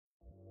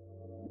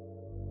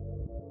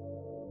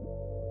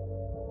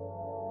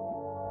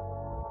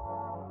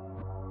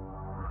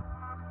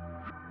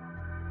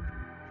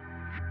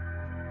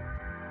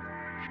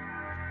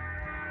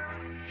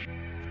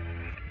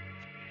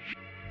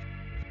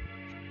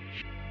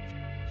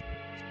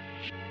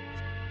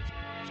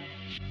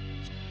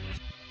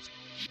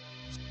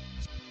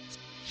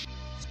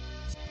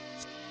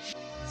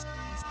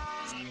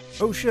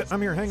Oh shit,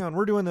 I'm here. Hang on,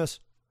 we're doing this.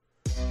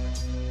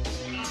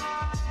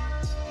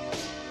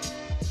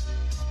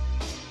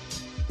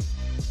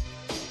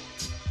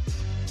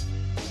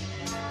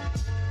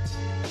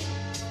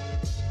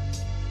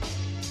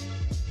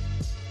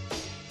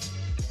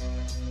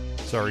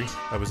 Sorry,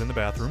 I was in the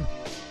bathroom.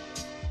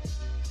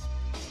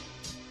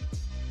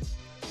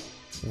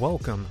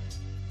 Welcome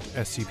to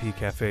SCP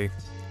Cafe.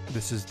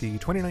 This is the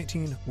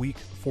 2019 Week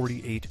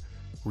 48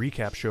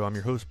 recap show. I'm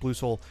your host, Blue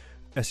Soul,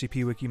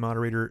 SCP Wiki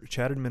moderator,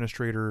 chat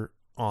administrator,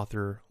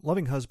 author,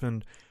 loving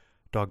husband,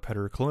 dog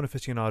petter, Cologne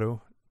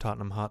aficionado,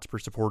 Tottenham Hotspur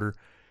supporter.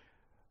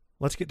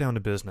 Let's get down to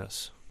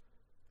business.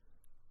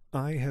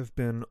 I have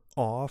been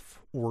off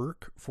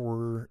work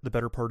for the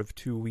better part of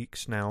 2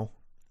 weeks now.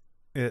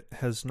 It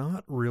has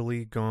not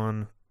really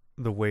gone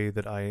the way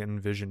that I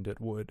envisioned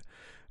it would.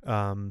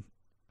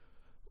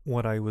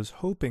 What I was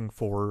hoping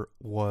for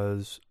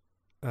was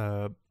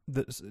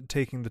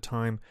taking the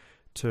time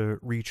to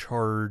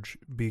recharge,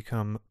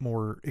 become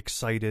more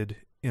excited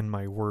in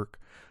my work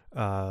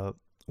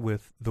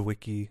with the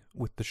wiki,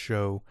 with the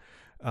show.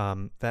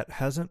 That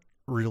hasn't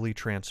really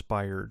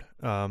transpired.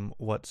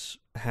 What's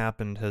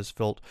happened has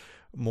felt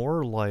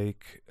more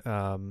like,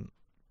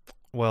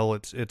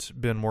 it's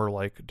been more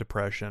like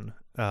depression.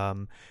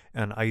 And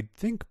I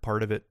think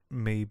part of it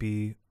may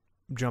be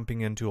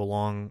jumping into a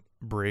long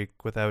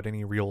break without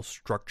any real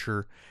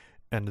structure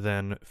and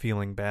then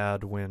feeling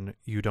bad when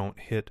you don't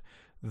hit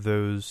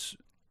those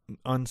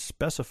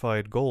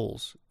unspecified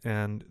goals.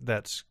 And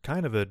that's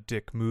kind of a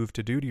dick move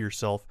to do to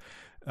yourself,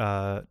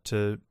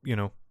 to,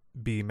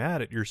 be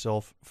mad at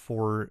yourself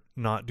for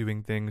not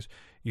doing things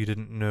you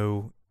didn't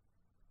know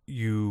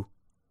you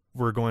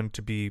were going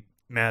to be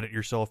mad at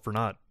yourself for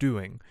not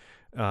doing.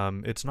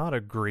 It's not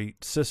a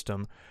great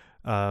system,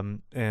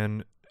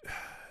 and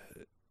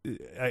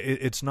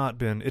it's not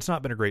been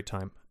a great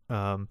time.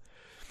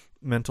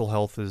 Mental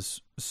health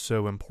is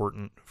so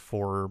important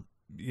for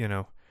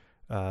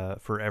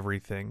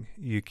everything.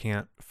 You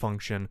can't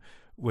function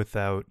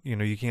without,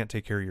 you can't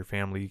take care of your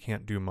family. You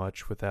can't do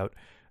much without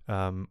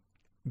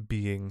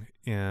being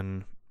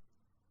in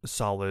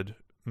solid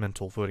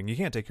mental footing. You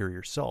can't take care of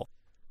yourself.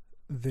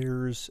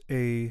 There's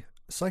a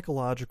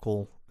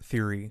psychological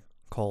theory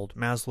called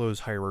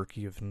Maslow's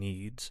hierarchy of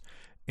needs,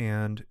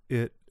 and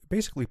it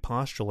basically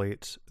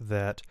postulates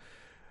that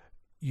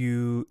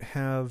you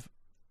have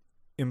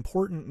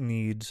important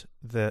needs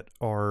that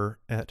are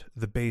at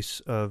the base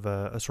of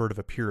a sort of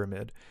a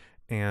pyramid,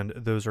 and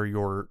those are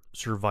your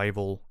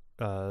survival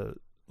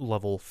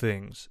level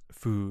things: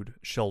 food,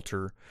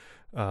 shelter,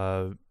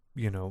 the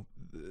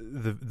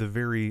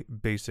very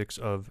basics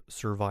of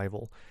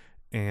survival.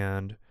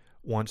 And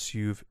once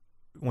you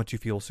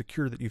feel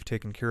secure that you've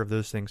taken care of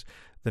those things,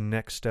 the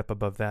next step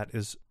above that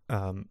is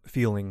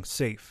feeling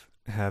safe,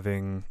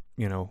 having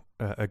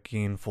a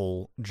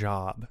gainful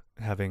job,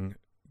 having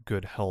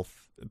good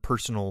health,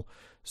 personal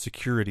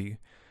security.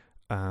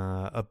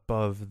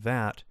 Above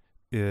that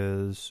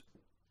is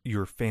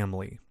your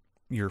family,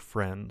 your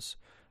friends,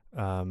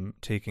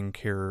 taking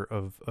care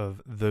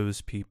of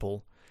those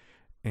people.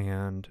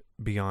 And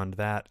beyond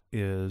that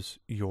is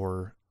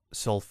your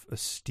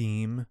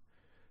self-esteem,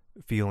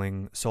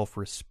 feeling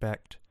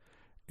self-respect,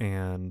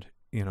 and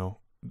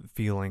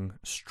feeling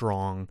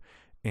strong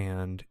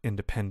and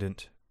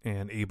independent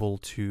and able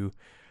to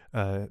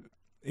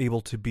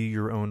be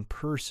your own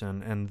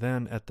person. And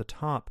then at the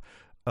top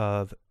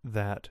of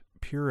that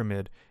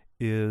pyramid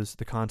is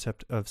the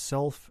concept of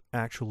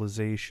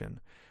self-actualization,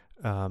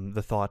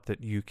 the thought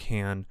that you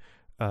can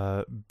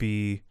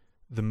be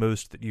the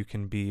most that you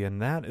can be. And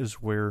that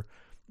is where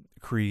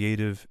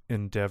creative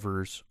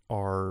endeavors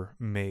are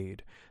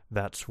made.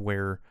 That's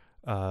where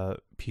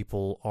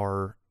people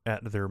are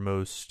at their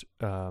most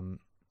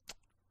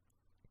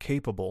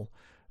capable,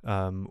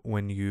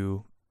 when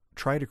you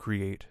try to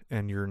create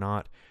and you're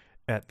not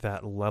at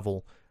that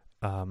level.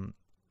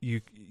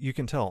 You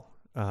can tell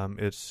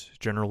it's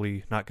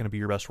generally not going to be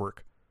your best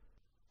work.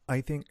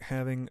 I think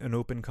having an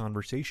open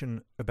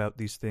conversation about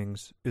these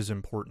things is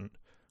important.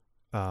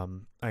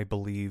 I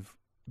believe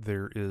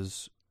there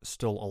is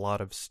still a lot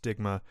of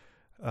stigma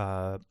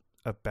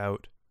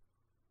about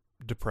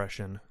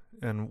depression,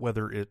 and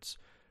whether it's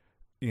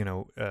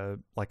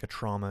like a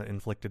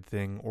trauma-inflicted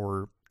thing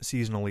or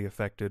seasonally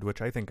affected,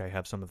 which I think I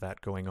have some of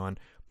that going on.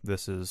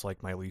 This is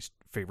like my least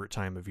favorite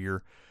time of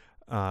year.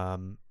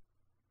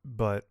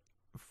 But,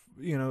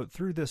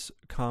 through this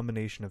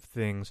combination of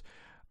things,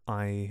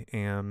 I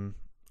am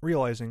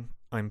realizing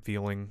I'm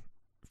feeling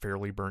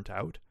fairly burnt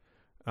out.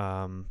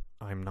 I'm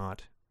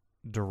not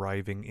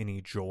deriving any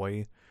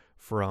joy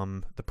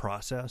from the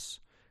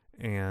process,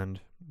 and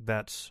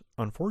that's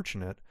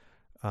unfortunate.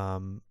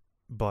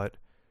 But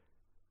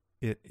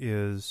it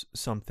is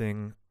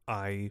something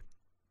I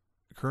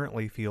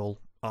currently feel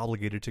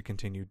obligated to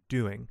continue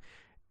doing.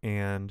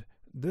 And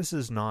this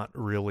is not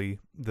really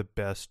the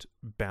best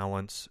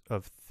balance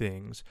of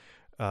things.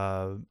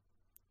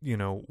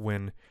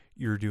 When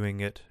you're doing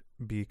it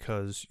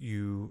because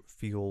you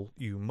feel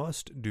you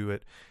must do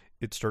it,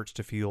 it starts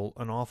to feel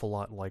an awful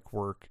lot like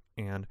work,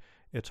 and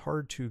it's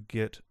hard to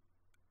get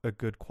a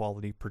good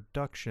quality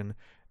production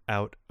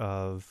out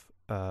of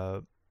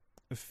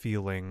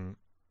feeling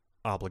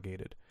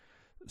obligated.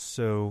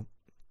 So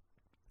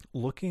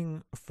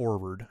looking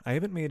forward, I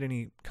haven't made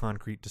any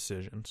concrete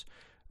decisions.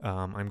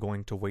 I'm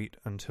going to wait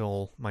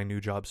until my new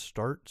job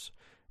starts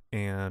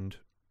and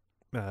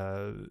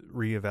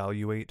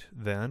reevaluate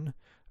then.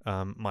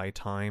 My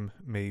time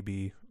may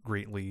be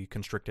greatly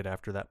constricted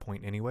after that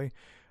point anyway.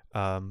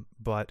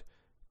 But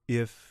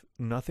if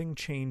nothing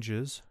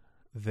changes,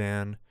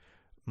 then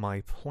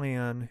my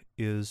plan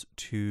is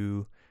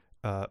to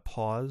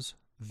pause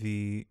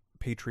the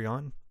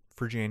Patreon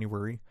for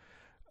January.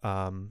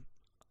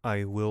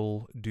 I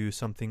will do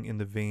something in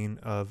the vein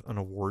of an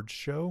awards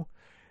show,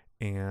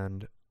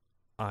 and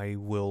I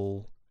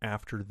will,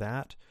 after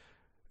that,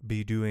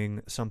 be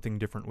doing something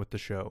different with the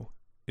show.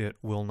 It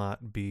will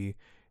not be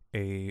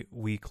a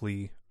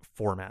weekly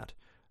format.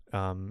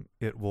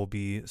 It will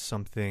be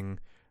something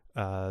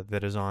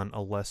that is on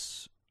a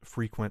less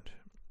frequent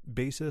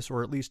basis,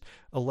 or at least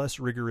a less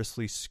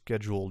rigorously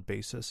scheduled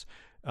basis.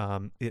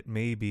 It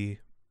may be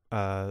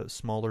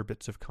smaller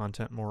bits of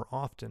content more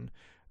often,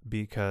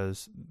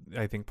 because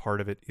I think part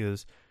of it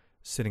is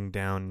sitting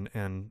down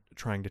and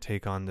trying to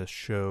take on this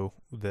show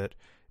that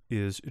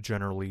is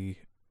generally,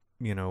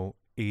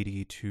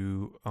 80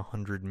 to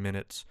 100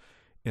 minutes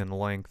in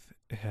length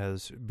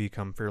has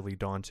become fairly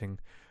daunting.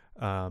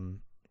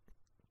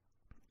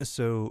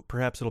 So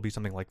perhaps it'll be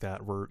something like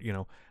that where,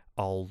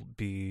 I'll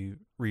be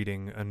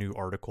reading a new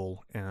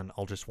article and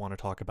I'll just want to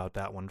talk about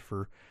that one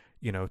for,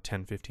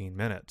 10, 15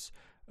 minutes.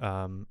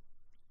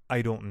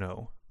 I don't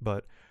know,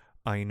 but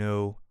I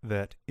know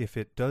that if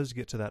it does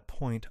get to that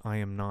point, I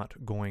am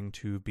not going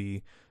to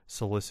be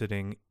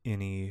soliciting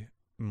any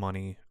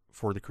money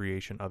for the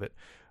creation of it.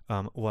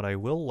 What I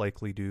will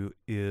likely do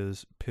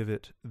is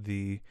pivot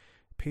the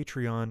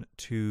Patreon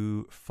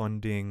to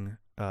funding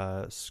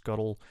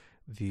Scuttle,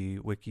 the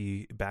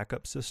wiki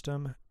backup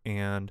system,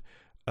 and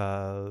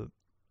architecting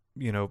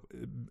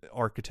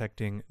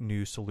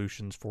new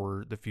solutions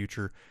for the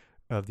future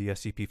of the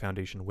SCP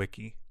Foundation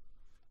wiki.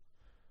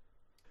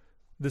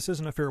 This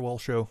isn't a farewell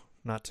show,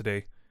 not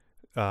today.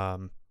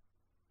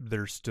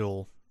 There's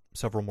still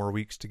several more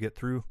weeks to get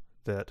through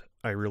that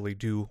I really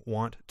do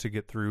want to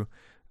get through.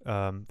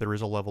 There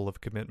is a level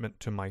of commitment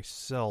to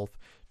myself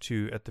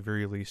to, at the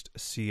very least,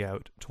 see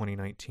out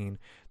 2019.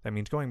 That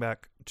means going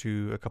back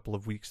to a couple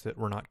of weeks that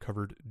were not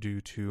covered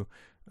due to,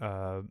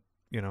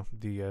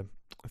 the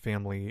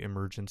family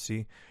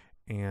emergency,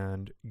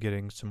 and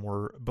getting some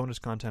more bonus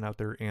content out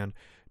there and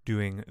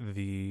doing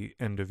the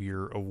end of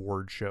year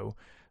award show.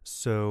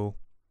 So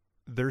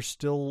there's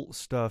still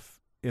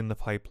stuff in the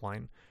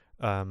pipeline,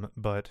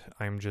 but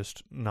I'm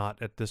just not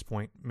at this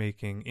point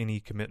making any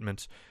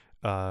commitments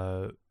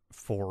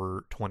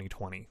for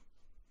 2020.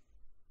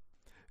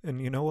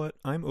 And you know what?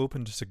 I'm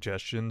open to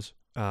suggestions.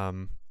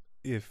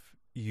 If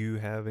you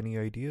have any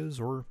ideas,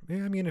 or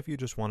if you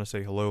just want to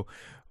say hello,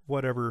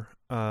 whatever,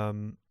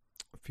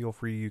 feel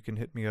free. You can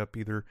hit me up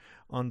either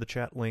on the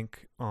chat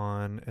link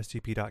on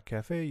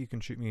scp.cafe. You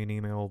can shoot me an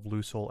email,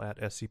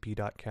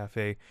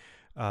 bluesoul@scp.cafe.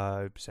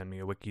 Send me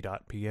a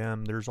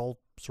wiki.pm. There's all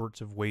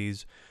sorts of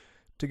ways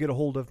to get a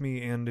hold of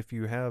me, and if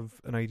you have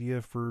an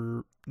idea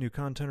for new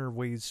content or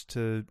ways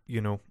to,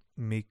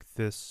 make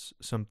this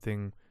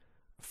something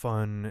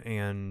fun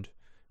and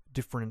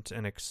different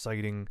and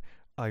exciting,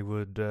 I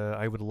would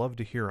love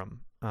to hear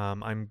them.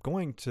 I'm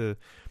going to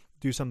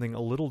do something a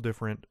little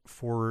different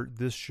for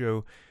this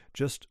show,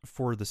 just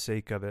for the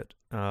sake of it,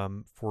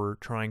 for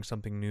trying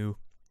something new.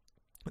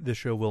 This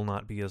show will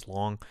not be as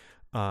long.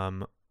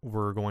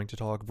 We're going to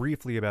talk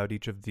briefly about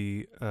each of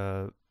the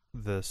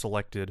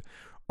selected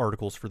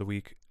articles for the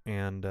week,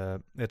 and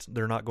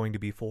they're not going to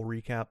be full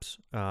recaps,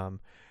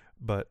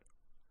 but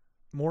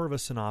more of a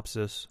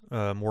synopsis,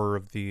 more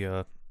of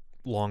the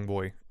long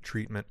boy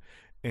treatment,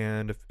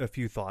 and a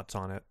few thoughts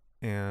on it,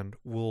 and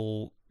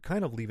we'll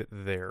kind of leave it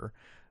there.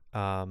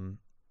 It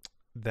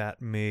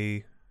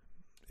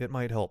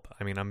might help.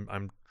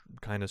 I'm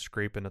kind of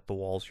scraping at the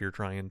walls here,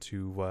 trying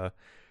to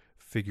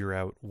figure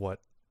out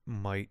what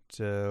might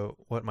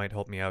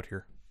help me out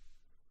here.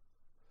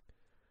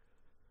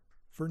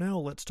 For now,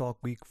 let's talk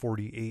week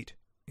 48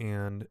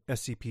 and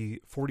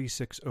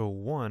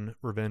SCP-4601,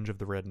 Revenge of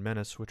the Redd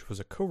Mennace, which was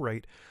a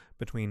co-write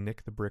between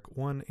Nick the Brick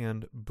 1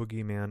 and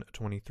Boogeyman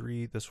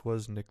 23. This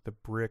was Nick the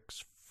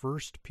Brick's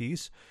first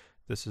piece.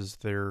 This is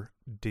their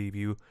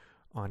debut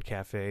on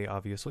Cafe,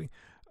 obviously.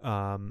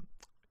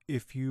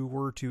 If you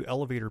were to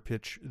elevator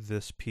pitch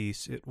this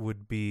piece, it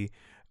would be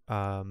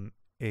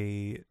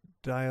a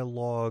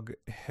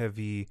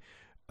dialogue-heavy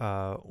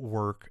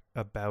work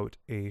about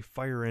a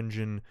fire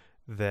engine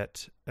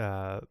that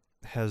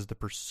has the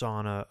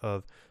persona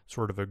of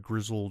sort of a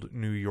grizzled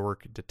New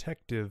York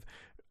detective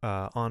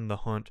on the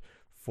hunt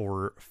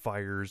for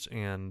fires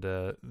and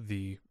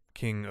the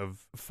king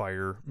of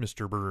fire,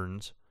 Mr.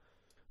 Burns.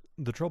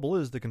 The trouble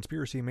is, the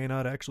conspiracy may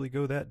not actually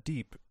go that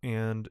deep,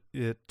 and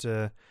it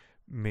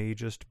may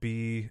just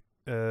be,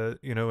 an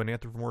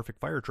anthropomorphic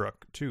fire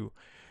truck, too.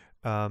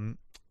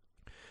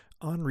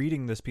 On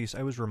reading this piece,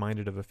 I was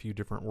reminded of a few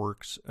different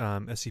works.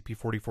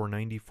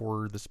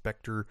 SCP-4494, The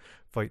Spectre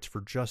Fights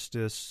for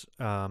Justice.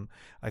 I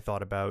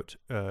thought about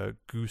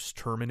Goose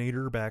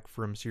Terminator back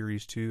from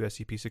Series 2,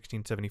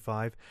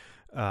 SCP-1675,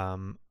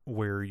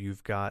 where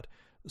you've got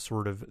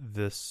sort of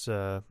this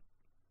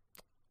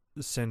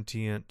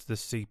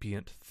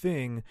sapient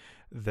thing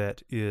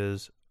that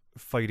is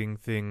fighting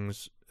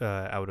things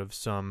out of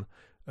some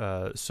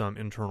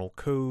internal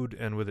code,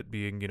 and with it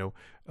being,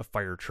 a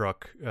fire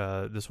truck,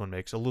 this one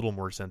makes a little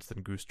more sense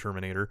than Goose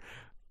Terminator.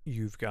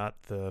 You've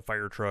got the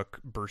fire truck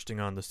bursting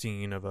on the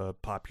scene of a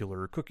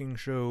popular cooking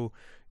show,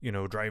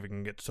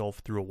 driving itself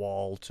through a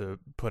wall to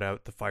put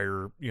out the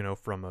fire,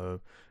 from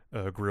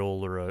a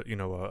grill or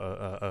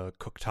a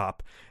cooktop,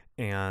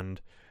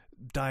 and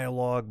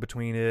dialogue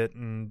between it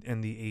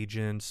and the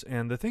agents.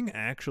 And the thing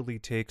actually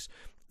takes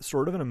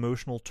sort of an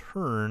emotional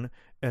turn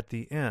at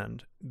the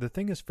end. The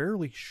thing is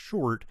fairly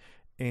short,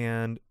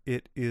 and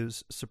it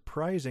is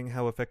surprising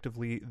how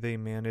effectively they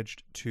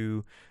managed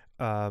to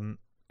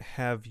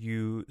have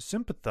you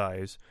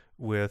sympathize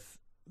with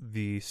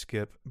the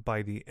skip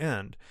by the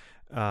end.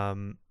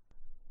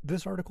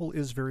 This article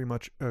is very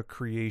much a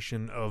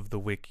creation of the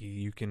wiki.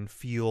 You can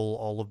feel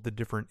all of the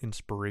different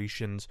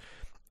inspirations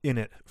in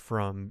it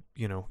from,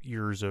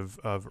 years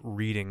of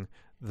reading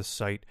the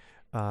site.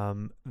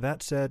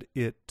 That said,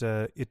 it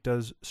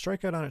does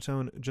strike out on its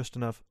own just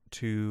enough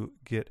to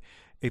get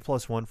a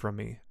 +1 from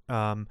me.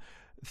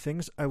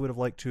 Things I would have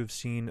liked to have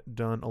seen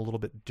done a little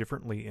bit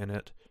differently in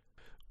it.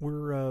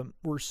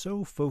 We're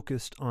so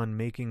focused on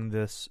making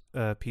this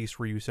piece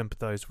where you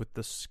sympathize with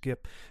the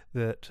skip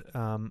that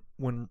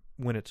when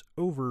it's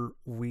over,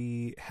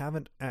 we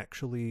haven't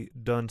actually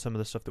done some of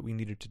the stuff that we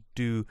needed to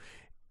do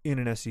in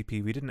an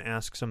SCP. We didn't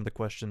ask some of the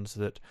questions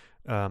that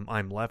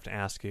I'm left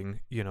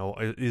asking.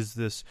 Is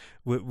this...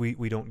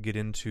 We don't get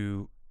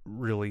into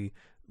really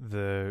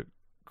the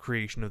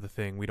creation of the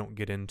thing. We don't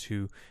get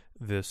into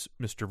this,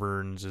 Mr.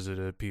 Burns, is it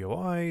a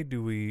POI?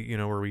 Do we,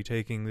 are we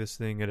taking this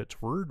thing at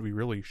its word? We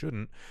really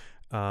shouldn't.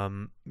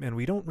 And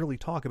we don't really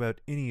talk about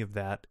any of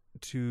that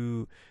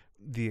to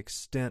the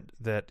extent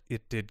that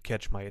it did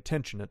catch my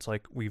attention. It's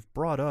like we've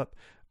brought up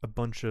a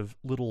bunch of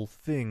little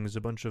things,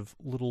 a bunch of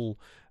little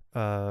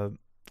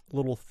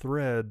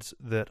threads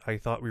that I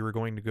thought we were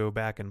going to go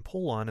back and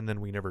pull on, and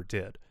then we never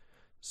did.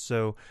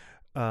 So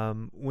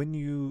when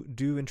you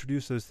do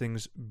introduce those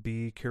things,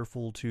 be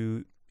careful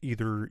to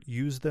either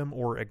use them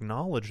or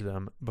acknowledge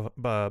them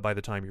by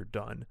the time you're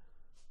done.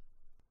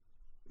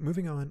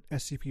 Moving on,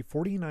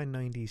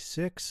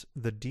 SCP-4996,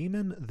 The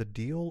Demon, The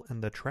Deal,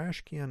 and the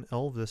Trashcan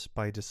Elvis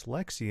by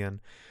Dyslexian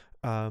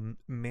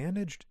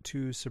managed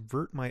to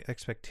subvert my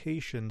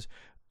expectations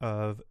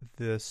of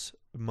this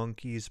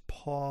monkey's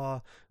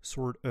paw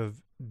sort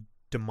of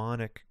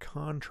demonic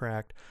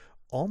contract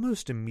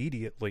almost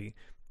immediately.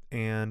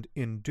 And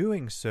in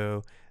doing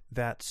so,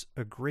 that's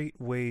a great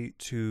way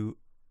to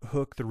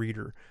hook the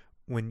reader.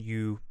 When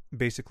you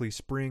basically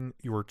spring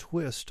your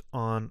twist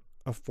on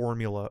a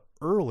formula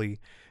early,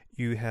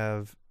 you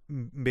have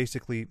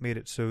basically made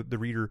it so the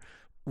reader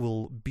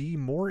will be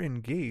more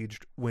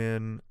engaged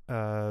when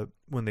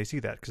they see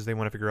that, because they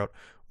want to figure out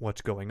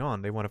what's going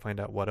on. They want to find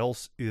out what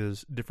else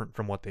is different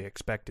from what they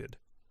expected.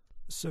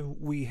 So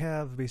we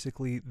have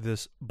basically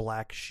this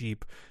black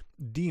sheep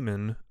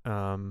demon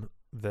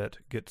that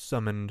gets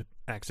summoned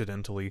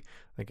accidentally.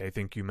 Like, I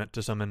think you meant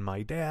to summon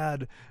my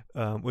dad,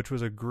 which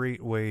was a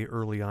great way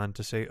early on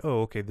to say,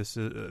 oh, okay, this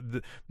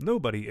is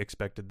nobody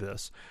expected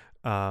this.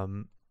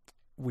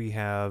 We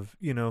have,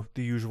 the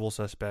usual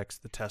suspects,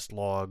 the test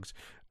logs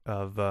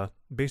of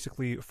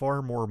basically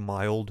far more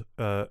mild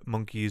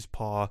monkey's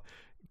paw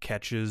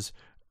catches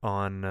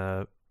on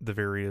the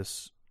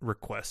various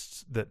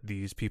requests that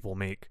these people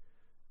make.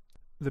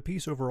 The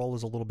piece overall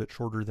is a little bit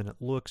shorter than it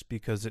looks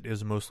because it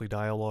is mostly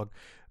dialogue.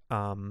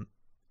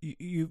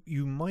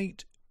 You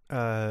might,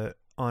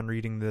 on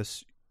reading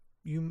this,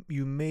 you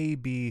may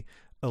be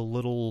a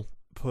little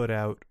put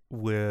out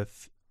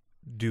with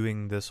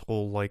doing this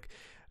whole, like,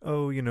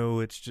 oh,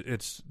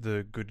 it's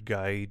the good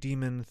guy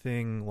demon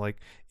thing. Like,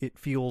 it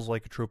feels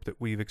like a trope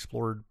that we've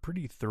explored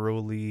pretty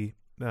thoroughly,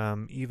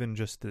 even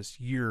just this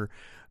year.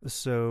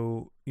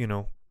 So,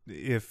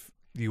 if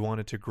you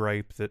wanted to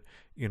gripe that,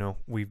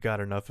 we've got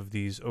enough of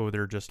these, oh,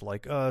 they're just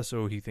like us,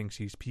 oh, he thinks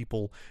he's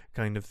people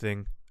kind of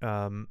thing,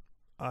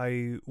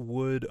 I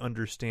would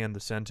understand the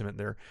sentiment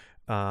there.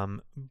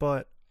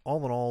 But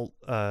all in all,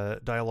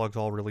 dialogue's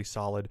all really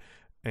solid,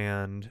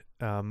 and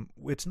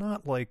it's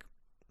not like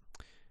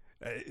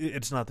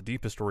it's not the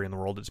deepest story in the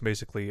world. It's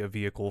basically a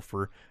vehicle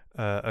for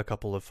a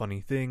couple of funny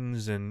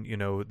things and,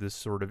 this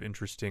sort of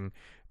interesting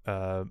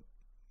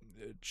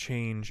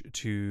change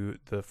to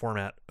the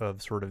format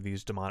of sort of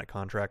these demonic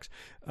contracts.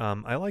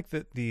 I like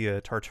that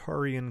the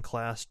Tartarian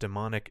class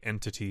demonic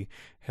entity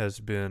has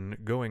been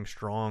going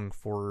strong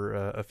for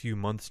a few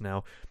months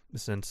now,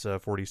 since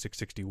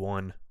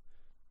 4661.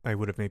 I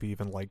would have maybe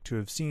even liked to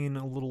have seen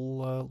a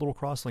little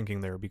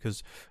cross-linking there,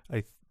 because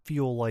I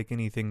feel like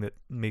anything that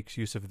makes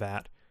use of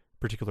that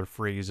particular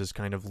phrase is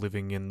kind of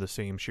living in the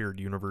same shared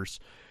universe.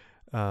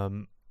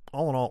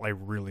 All in all, I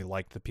really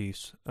like the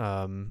piece.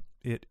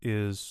 It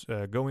is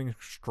going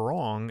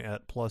strong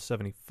at plus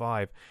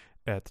 75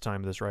 at the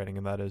time of this writing,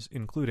 and that is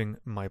including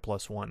my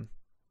plus 1.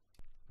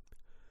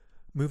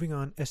 Moving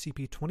on,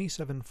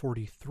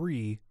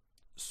 SCP-2743,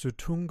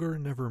 Suttungr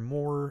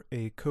Nevermore,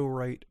 a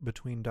co-write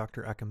between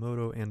Dr.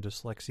 Akimoto and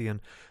Dyslexian,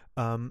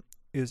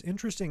 is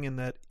interesting in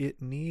that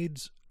it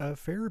needs a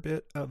fair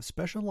bit of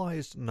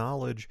specialized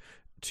knowledge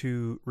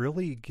to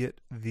really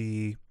get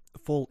the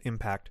full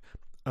impact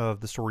of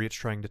the story it's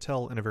trying to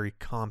tell in a very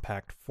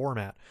compact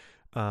format.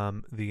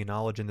 The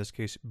knowledge in this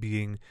case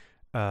being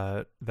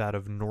that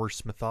of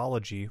Norse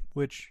mythology,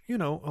 which, a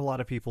lot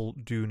of people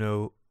do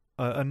know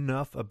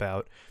enough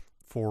about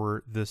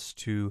for this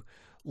to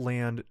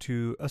land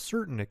to a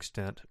certain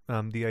extent.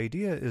 The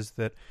idea is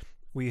that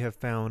we have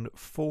found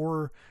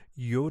 4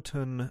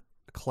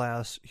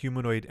 Jotun-class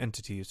humanoid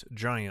entities,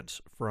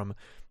 giants from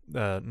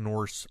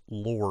Norse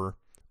lore,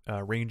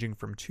 ranging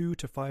from 2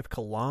 to 5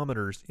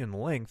 kilometers in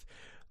length,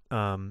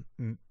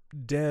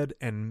 dead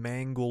and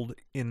mangled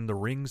in the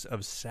rings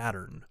of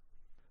Saturn.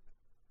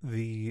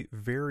 The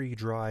very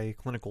dry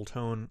clinical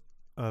tone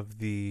of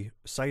the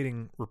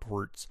sighting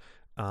reports,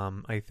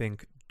 I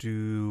think,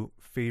 do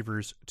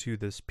favors to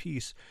this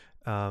piece,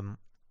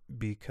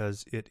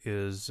 because it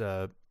is,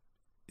 I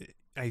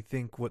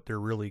think what they're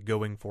really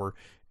going for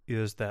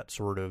is that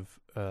sort of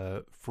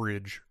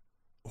fridge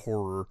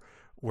horror,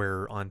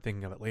 where on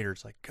thinking of it later,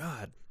 it's like,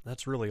 God,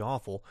 that's really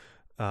awful.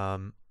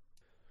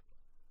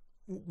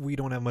 We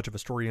don't have much of a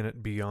story in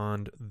it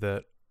beyond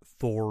that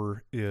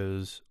Thor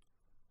is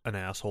an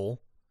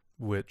asshole,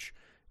 which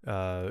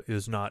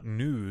is not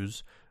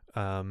news.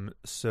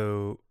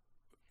 So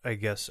I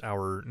guess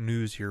our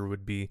news here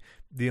would be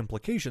the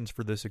implications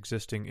for this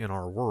existing in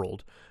our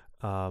world.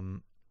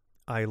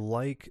 I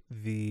like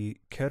the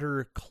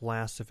Keter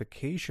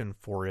classification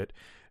for it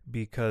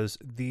because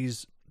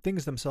these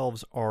things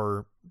themselves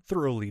are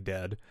thoroughly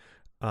dead,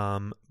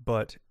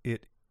 but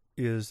it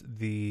is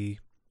the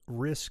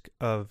risk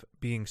of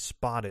being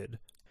spotted.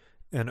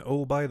 And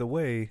oh, by the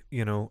way,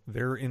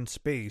 they're in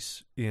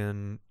space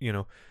in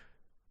a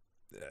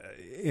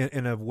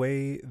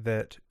way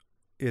that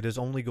it is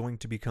only going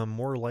to become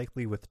more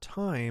likely with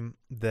time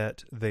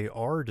that they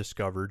are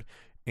discovered,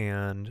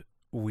 and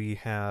we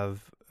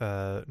have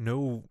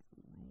no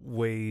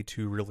way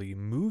to really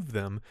move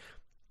them.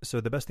 So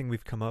the best thing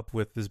we've come up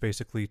with is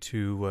basically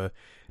to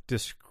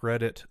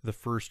discredit the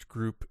first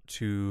group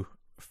to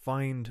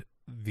find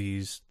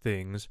these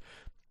things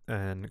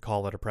and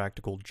call it a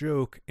practical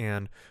joke,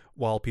 and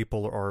while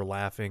people are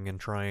laughing and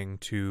trying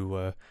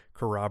to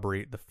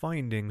corroborate the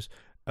findings,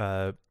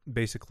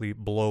 basically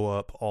blow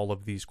up all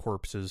of these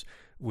corpses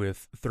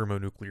with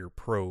thermonuclear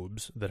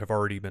probes that have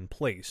already been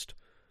placed.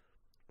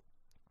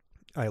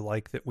 I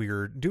like that we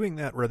are doing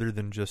that rather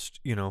than just,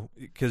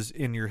 because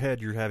in your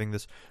head you're having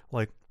this,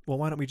 like, well,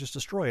 why don't we just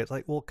destroy it? It's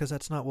like, well, because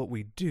that's not what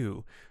we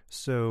do.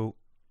 So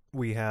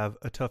we have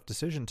a tough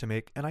decision to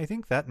make, and I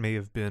think that may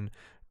have been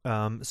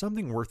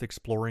something worth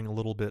exploring a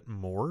little bit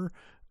more,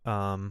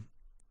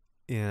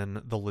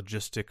 in the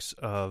logistics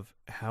of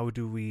how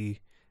do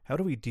we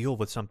deal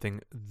with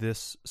something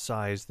this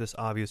size, this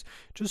obvious,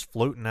 just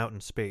floating out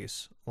in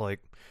space.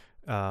 Like,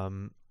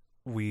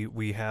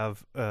 we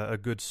have a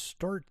good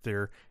start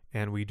there,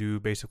 and we do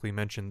basically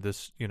mention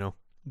this,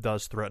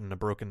 does threaten a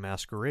broken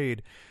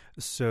masquerade.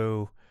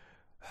 So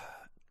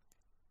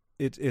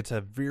it's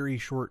a very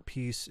short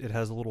piece. It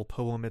has a little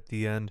poem at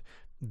the end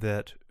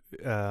that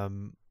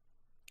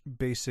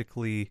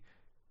basically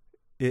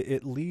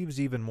it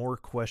leaves even more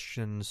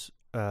questions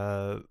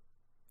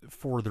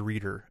for the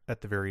reader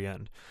at the very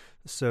end.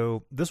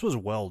 So this was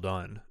well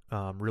done.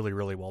 Really,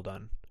 really well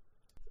done.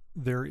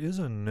 There is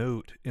a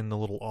note in the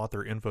little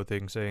author info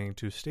thing saying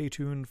to stay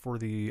tuned for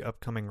the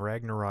upcoming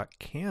Ragnarok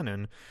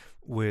canon,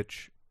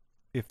 which,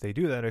 if they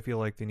do that, I feel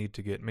like they need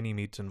to get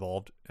Mini-Meats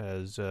involved,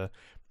 as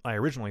I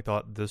originally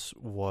thought this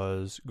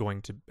was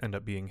going to end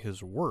up being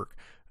his work,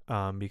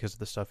 because of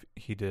the stuff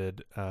he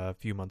did a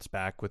few months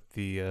back with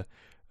the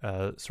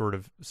sort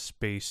of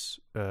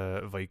space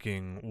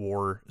Viking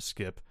war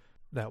skip.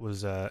 That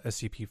was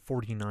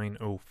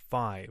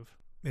SCP-4905.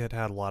 It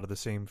had a lot of the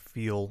same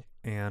feel,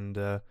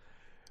 and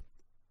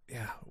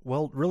yeah,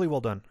 well, really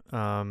well done.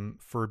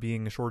 For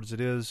being as short as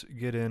it is,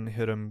 get in,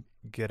 hit 'em,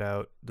 get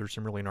out. There's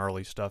some really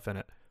gnarly stuff in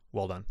it.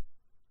 Well done.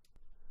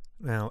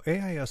 Now,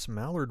 AIS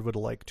Mallard would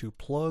like to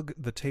plug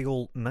the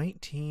tale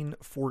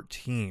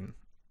 1914.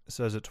 It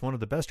says it's one of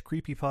the best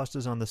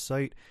creepypastas on the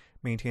site,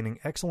 maintaining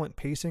excellent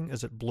pacing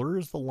as it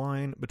blurs the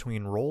line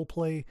between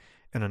roleplay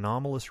and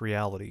anomalous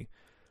reality.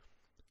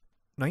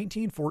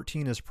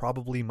 1914 is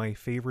probably my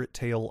favorite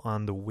tale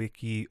on the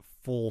wiki,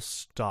 full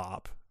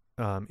stop.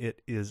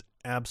 It is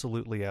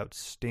absolutely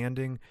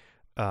outstanding.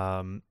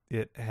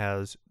 It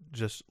has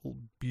just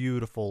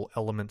beautiful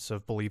elements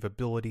of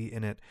believability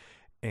in it,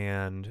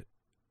 and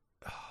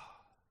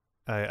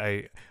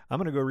I'm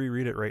going to go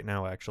reread it right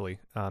now, actually.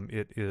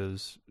 It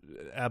is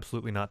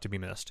absolutely not to be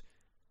missed.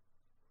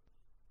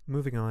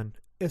 Moving on,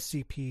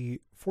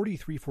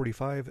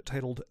 SCP-4345,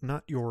 titled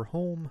Not Your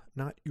Home,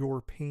 Not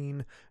Your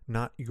Pain,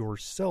 Not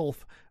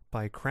Yourself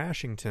by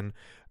Crashington.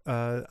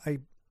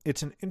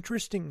 It's an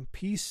interesting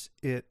piece.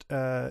 It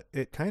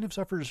kind of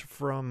suffers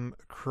from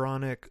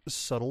chronic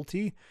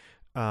subtlety,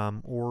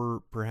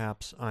 or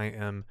perhaps I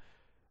am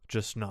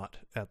just not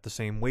at the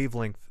same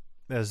wavelength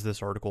as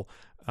this article.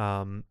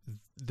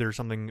 There's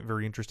something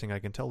very interesting I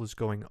can tell is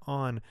going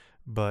on,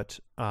 but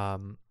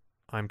I'm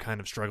kind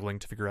of struggling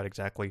to figure out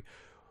exactly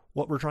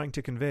what we're trying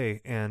to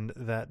convey, and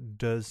that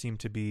does seem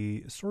to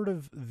be sort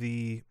of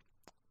the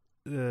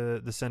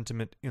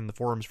sentiment in the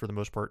forums for the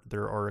most part.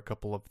 There are a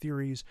couple of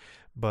theories,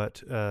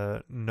 but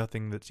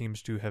nothing that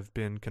seems to have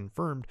been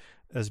confirmed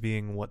as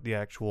being what the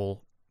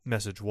actual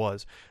message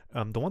was.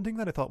 The one thing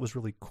that I thought was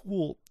really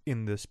cool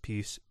in this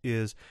piece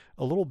is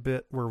a little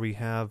bit where we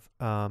have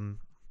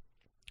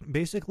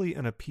basically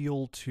an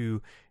appeal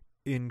to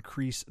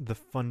increase the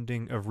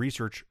funding of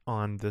research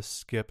on this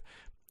skip.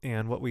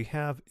 And what we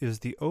have is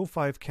the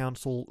O5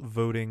 Council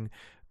voting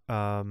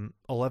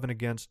 11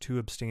 against, 2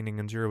 abstaining,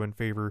 and 0 in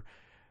favor.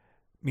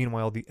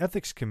 Meanwhile, the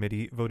Ethics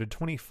Committee voted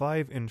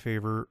 25 in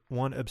favor,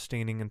 1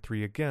 abstaining, and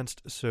 3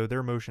 against, so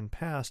their motion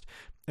passed,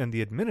 and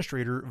the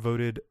administrator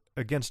voted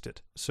against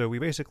it. So we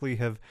basically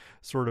have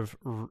sort of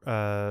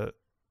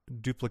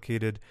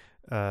duplicated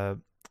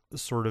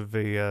sort of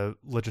a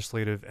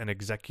legislative and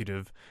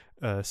executive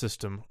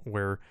system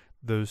where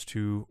those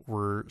two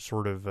were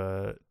sort of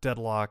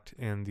deadlocked,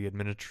 and the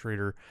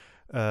administrator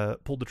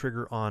pulled the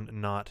trigger on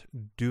not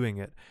doing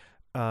it.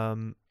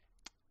 The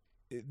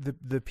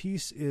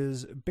piece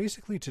is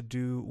basically to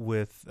do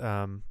with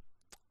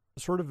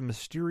sort of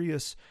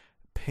mysterious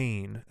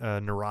pain,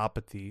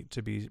 neuropathy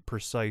to be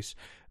precise,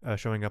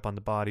 showing up on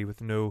the body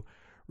with no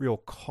real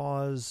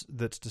cause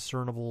that's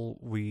discernible.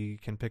 We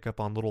can pick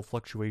up on little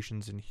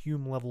fluctuations in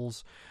Hume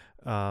levels,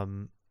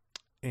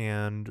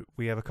 and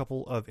we have a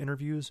couple of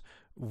interviews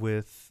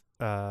with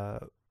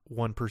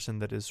one person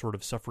that is sort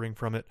of suffering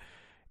from it,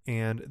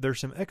 and there's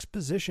some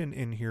exposition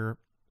in here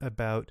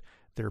about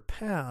their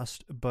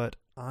past, but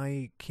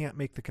I can't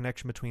make the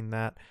connection between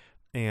that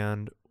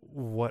and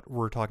what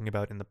we're talking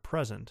about in the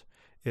present.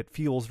 It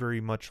feels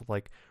very much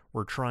like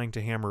we're trying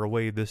to hammer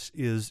away this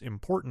is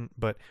important,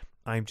 but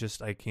I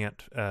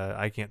can't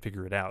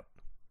figure it out.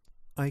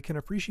 I can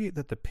appreciate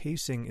that the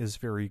pacing is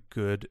very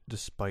good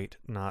despite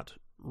not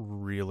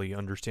really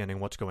understanding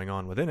what's going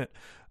on within it.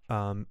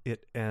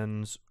 It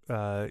ends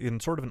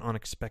in sort of an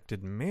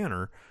unexpected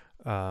manner,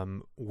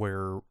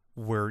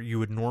 where you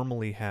would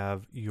normally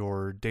have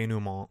your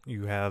denouement,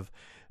 you have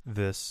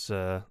this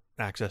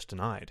access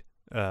denied,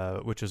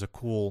 which is a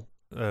cool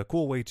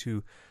way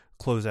to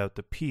close out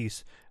the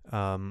piece,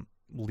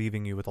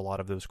 leaving you with a lot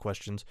of those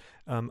questions.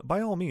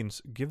 By all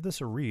means, give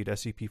this a read,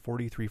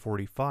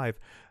 SCP-4345.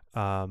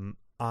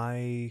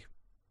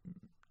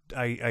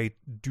 I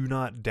do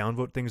not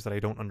downvote things that I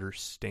don't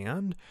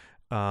understand,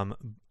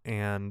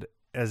 and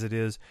as it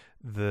is,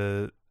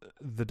 the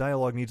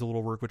dialogue needs a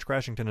little work, which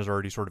Crashington has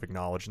already sort of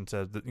acknowledged and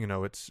said that,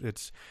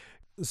 it's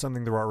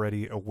something they're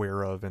already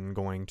aware of and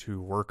going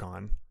to work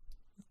on.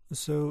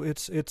 So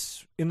it's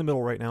in the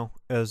middle right now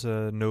as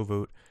a no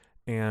vote,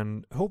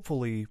 and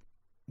hopefully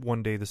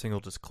one day this thing will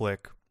just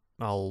click.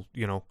 It'll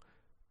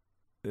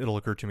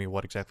occur to me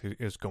what exactly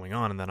is going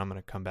on, and then I'm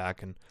going to come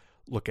back and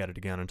look at it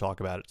again and talk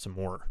about it some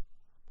more.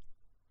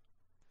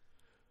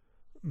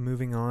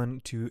 Moving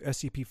on to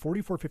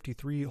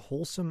SCP-4453,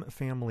 Wholesome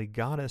Family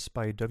Goddess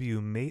by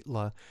W.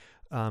 Maitla.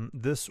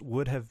 This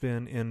would have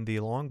been in the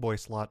Long Boy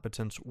slot, but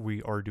since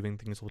we are doing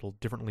things a little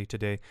differently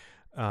today,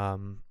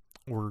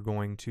 we're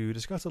going to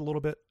discuss it a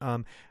little bit.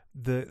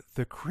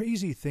 The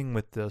crazy thing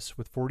with this,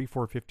 with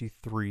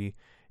 4453,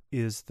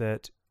 is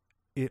that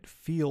it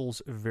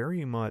feels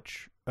very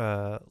much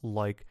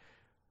like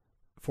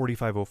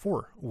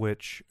 4504,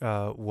 which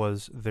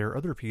was their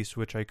other piece,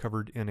 which I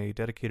covered in a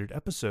dedicated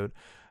episode.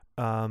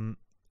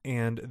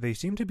 And they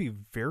seem to be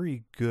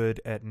very good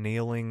at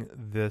nailing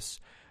this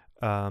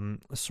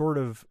sort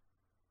of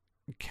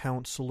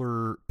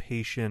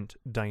counselor-patient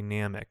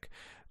dynamic.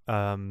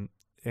 And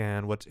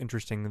what's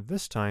interesting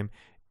this time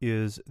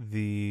is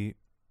the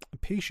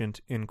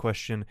patient in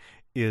question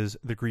is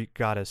the Greek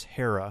goddess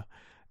Hera,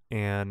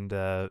 and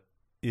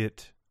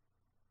it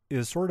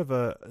is sort of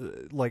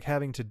like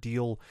having to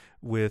deal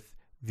with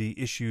the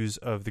issues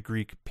of the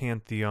Greek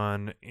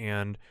pantheon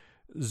and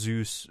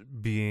Zeus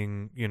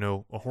being,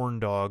 a horn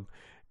dog,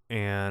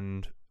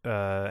 and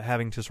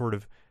having to sort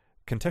of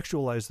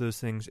contextualize those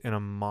things in a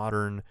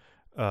modern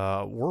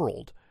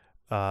world.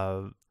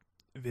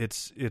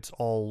 It's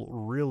all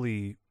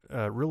really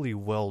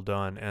well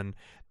done, and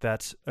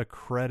that's a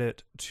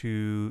credit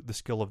to the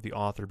skill of the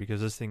author,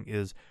 because this thing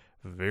is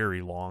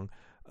very long,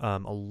 a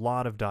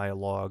lot of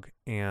dialogue,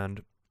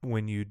 and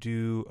when you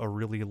do a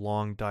really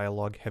long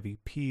dialogue heavy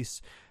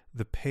piece,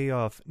 the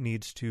payoff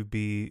needs to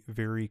be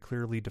very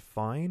clearly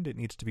defined. It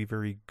needs to be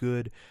very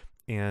good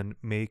and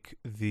make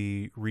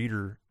the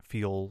reader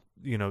feel,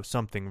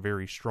 something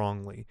very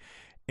strongly.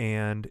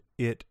 And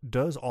it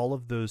does all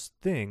of those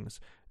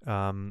things,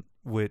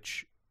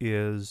 which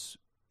is,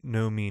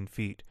 no mean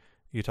feat.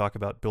 You talk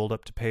about build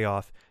up to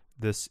payoff.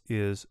 This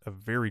is a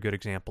very good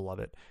example of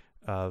it.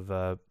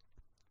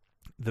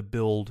 The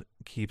build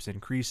keeps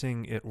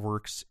increasing. It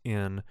works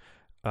in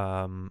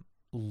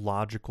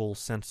logical,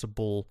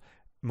 sensible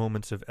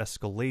moments of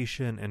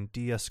escalation and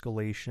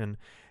de-escalation,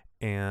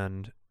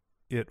 and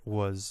it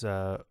was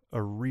a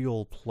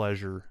real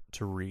pleasure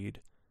to read.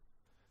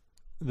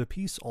 The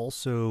piece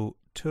also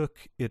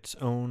took its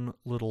own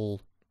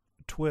little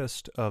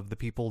twist of the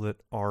people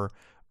that are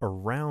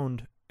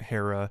around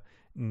Hera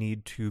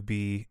need to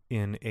be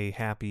in a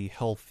happy,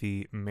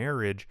 healthy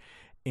marriage,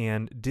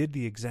 and did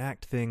the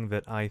exact thing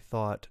that I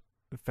thought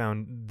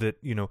found that,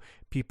 you know,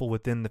 people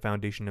within the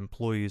Foundation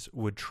employees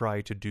would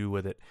try to do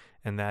with it,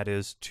 and that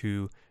is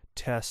to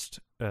test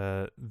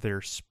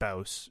their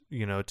spouse,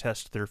 you know,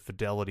 test their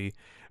fidelity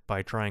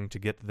by trying to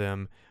get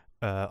them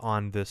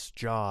on this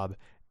job.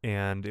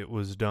 And it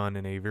was done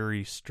in a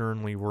very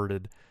sternly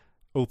worded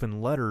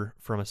open letter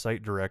from a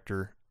site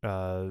director.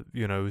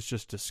 You know, it was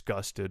just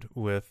disgusted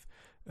with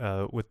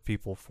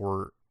people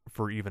for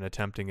even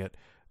attempting it.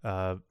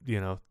 You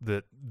know,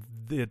 that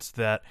it's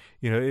that,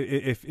 you know,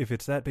 if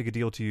it's that big a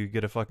deal to you,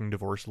 get a fucking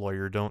divorce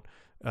lawyer. Don't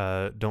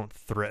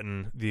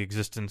threaten the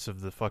existence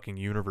of the fucking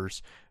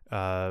universe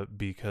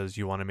because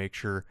you want to make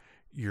sure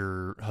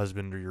your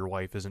husband or your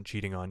wife isn't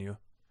cheating on you.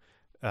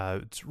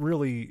 It's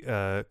really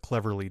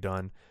cleverly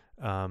done.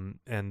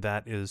 And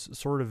that is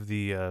sort of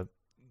the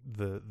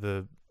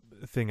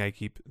thing I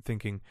keep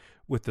thinking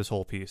with this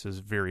whole piece is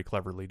very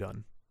cleverly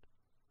done.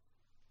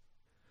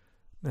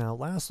 Now,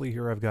 lastly,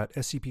 here I've got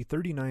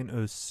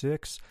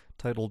SCP-3906,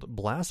 titled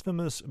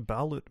Blasphemous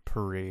Balut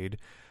Parade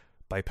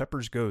by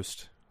Pepper's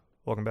Ghost.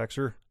 Welcome back,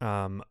 sir.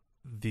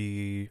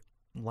 The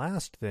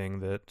last thing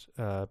that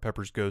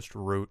Pepper's Ghost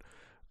wrote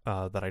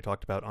that I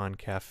talked about on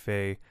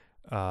Cafe,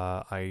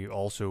 I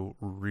also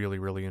really,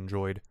 really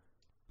enjoyed.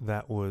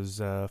 That was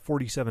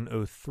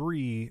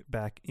 4703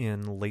 back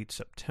in late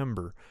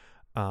September.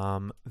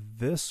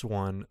 This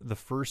one, the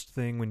first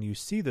thing when you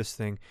see this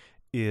thing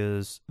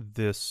is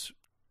this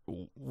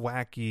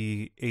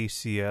wacky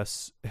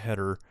ACS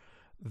header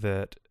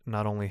that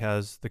not only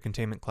has the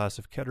containment class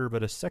of Keter,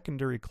 but a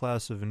secondary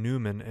class of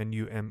Newman,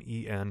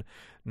 N-U-M-E-N,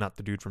 not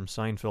the dude from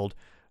Seinfeld,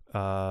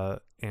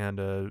 and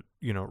a,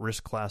 you know,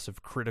 risk class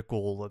of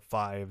Critical of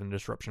 5 and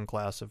disruption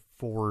class of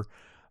 4.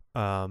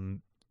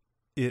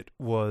 It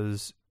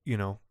was, you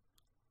know,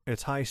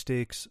 it's high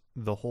stakes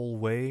the whole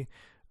way,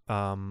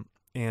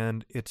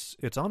 and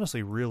it's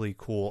honestly really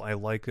cool. I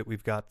like that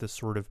we've got this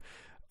sort of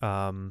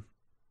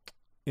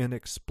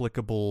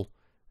inexplicable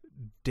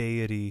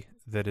deity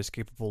that is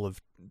capable of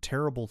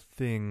terrible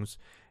things,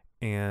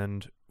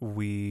 and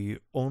we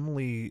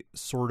only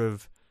sort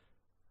of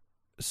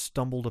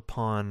stumbled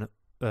upon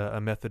a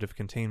method of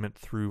containment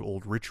through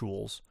old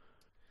rituals.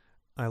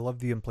 I love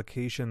the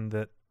implication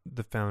that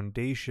the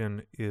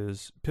Foundation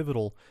is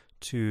pivotal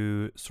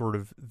to sort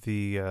of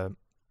the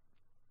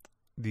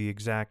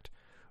exact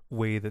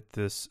way that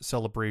this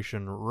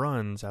celebration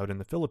runs out in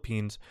the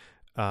Philippines,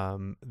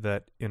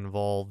 that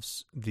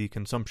involves the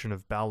consumption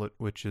of balut,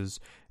 which is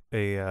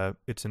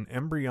it's an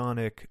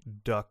embryonic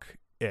duck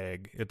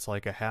egg. It's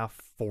like a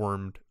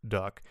half-formed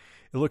duck.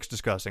 It looks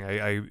disgusting.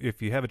 I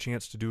if you have a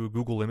chance to do a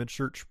Google image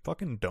search,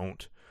 fucking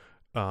don't.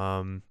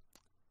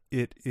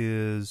 It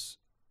is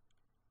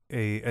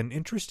an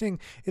interesting.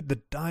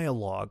 The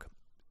dialogue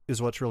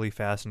is what's really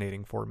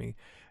fascinating for me,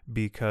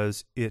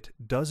 because it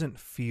doesn't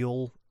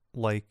feel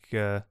like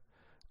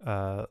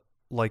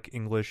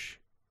English.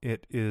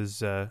 It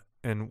is.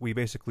 And we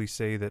basically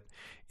say that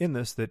in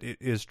this that it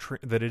is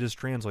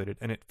translated,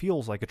 and it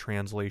feels like a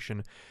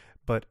translation,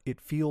 but it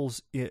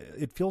feels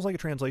like a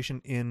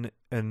translation in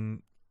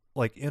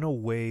a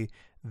way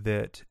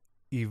that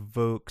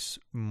evokes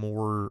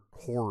more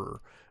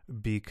horror,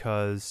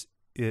 because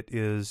it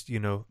is, you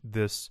know,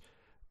 this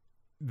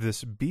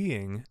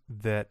being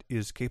that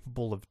is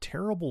capable of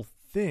terrible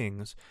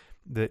things,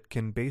 that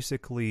can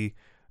basically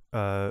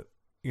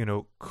you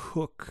know,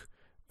 cook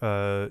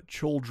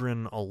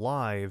children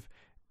alive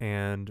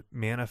and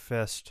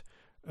manifest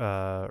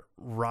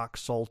rock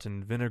salt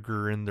and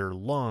vinegar in their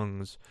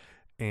lungs,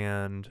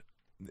 and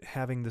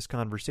having this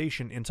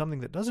conversation in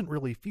something that doesn't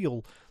really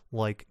feel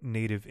like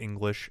native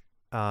English.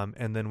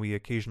 And then we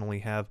occasionally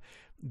have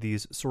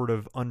these sort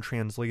of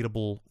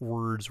untranslatable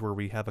words where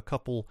we have a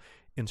couple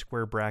in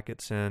square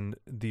brackets in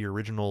the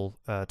original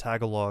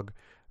Tagalog.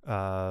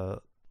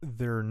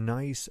 They're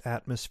nice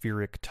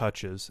atmospheric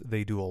touches.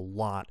 They do a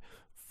lot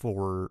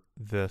for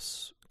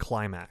this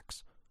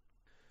climax.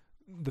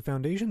 The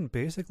Foundation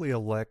basically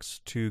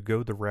elects to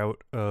go the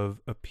route of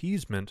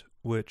appeasement,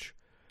 which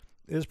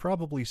is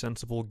probably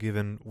sensible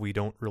given we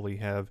don't really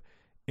have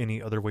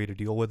any other way to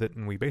deal with it,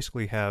 and we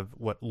basically have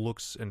what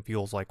looks and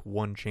feels like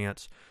one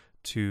chance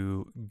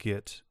to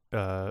get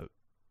an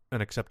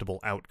acceptable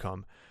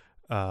outcome.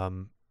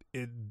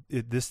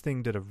 This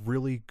thing did a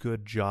really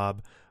good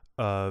job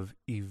of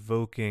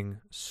evoking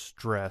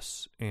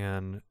stress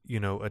and, you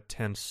know, a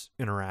tense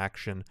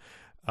interaction,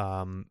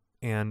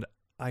 and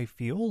I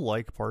feel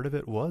like part of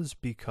it was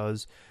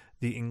because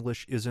the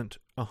English isn't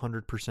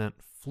 100%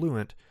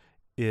 fluent,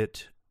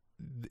 it,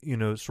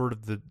 sort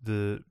of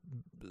the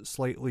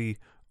slightly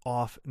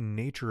off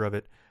nature of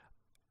it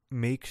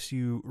makes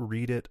you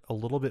read it a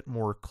little bit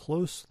more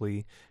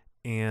closely,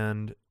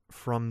 and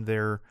from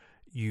there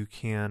you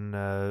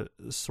can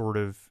sort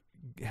of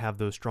have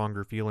those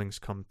stronger feelings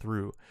come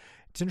through.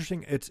 It's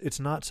interesting. It's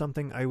not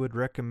something I would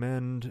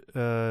recommend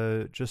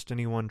just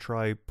anyone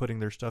try putting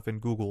their stuff in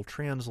Google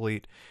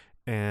Translate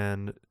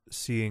and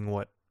seeing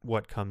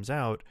what comes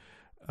out.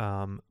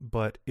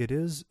 But it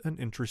is an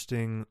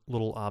interesting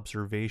little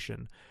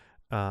observation.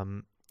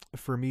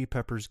 For me,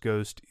 Pepper's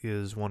Ghost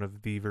is one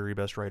of the very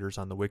best writers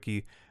on the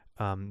wiki.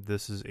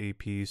 This is a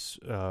piece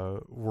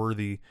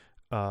worthy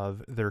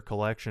of their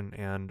collection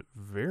and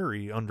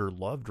very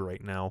underloved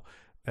right now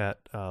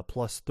at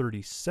plus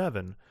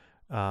 37.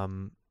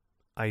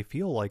 I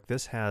feel like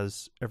this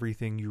has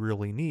everything you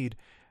really need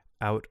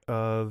out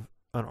of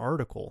an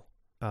article.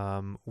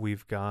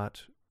 We've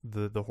got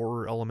the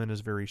horror element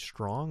is very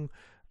strong.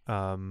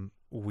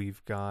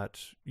 We've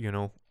got,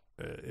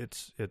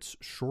 it's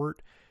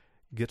short,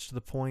 gets to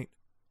the point.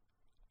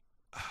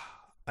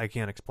 I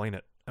can't explain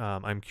it.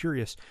 I'm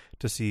curious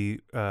to see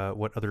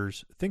what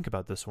others think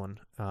about this one.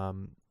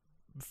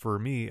 For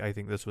me, I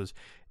think this was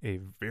a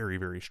very,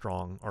 very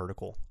strong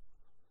article.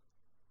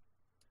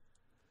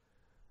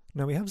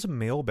 Now we have some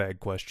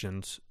mailbag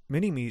questions.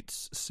 Mini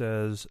Meats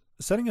says,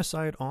 setting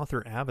aside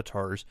author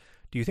avatars,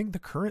 do you think the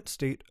current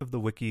state of the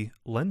wiki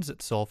lends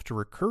itself to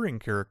recurring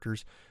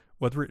characters,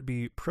 whether it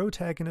be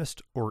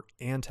protagonist or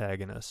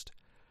antagonist?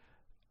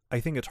 I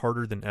think it's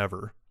harder than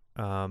ever.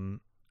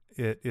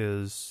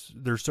 There's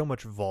so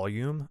much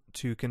volume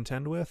to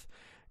contend with,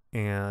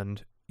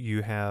 and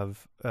you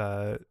have,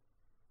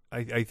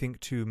 I think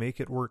to make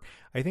it work,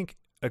 I think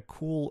a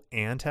cool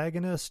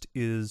antagonist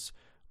is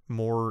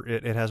more,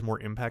 it has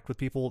more impact with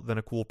people than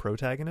a cool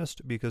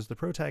protagonist, because the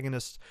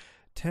protagonists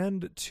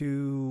tend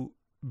to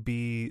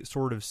be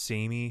sort of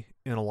samey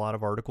in a lot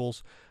of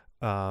articles,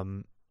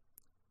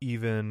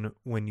 even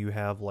when you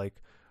have like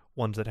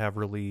ones that have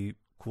really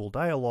cool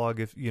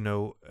dialogue. If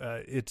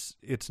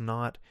it's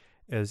not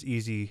as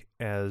easy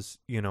as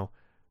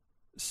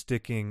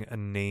sticking a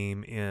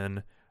name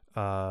in,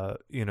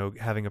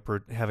 having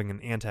an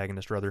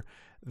antagonist rather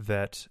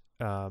that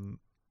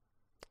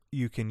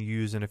you can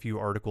use in a few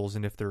articles,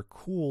 and if they're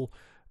cool,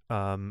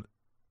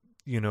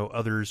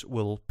 others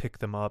will pick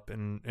them up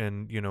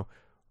and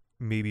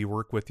maybe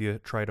work with you,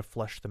 try to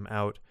flesh them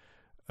out.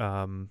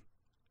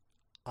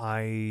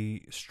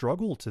 I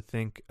struggle to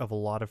think of a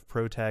lot of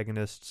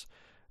protagonists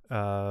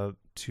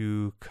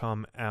to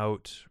come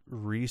out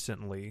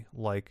recently,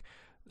 like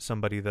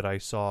somebody that I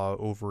saw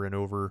over and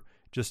over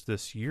just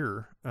this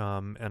year,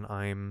 and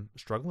I'm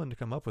struggling to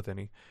come up with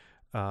any.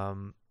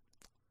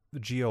 The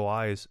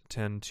GOIs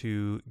tend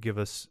to give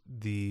us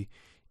the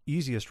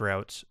easiest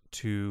routes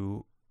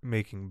to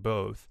making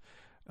both.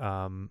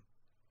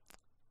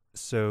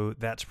 So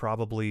that's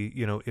probably,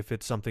 if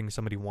it's something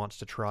somebody wants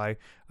to try,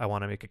 I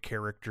want to make a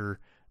character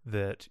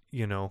that,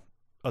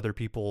 other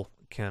people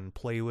can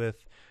play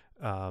with.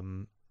 I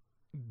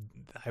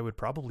would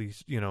probably,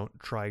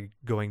 try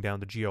going down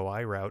the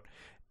GOI route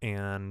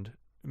and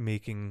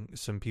making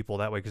some people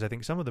that way, because I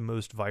think some of the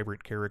most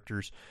vibrant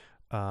characters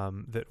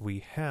that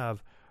we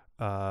have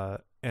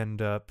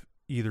end up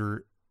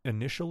either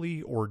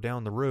initially or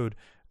down the road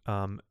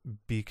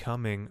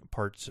becoming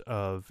parts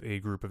of a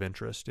group of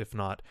interest, if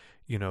not,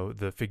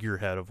 the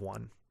figurehead of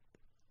one.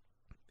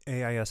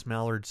 AIS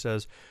Mallard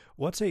says,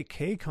 what's a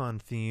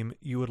KCON theme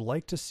you would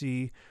like to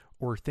see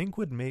or think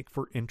would make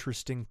for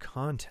interesting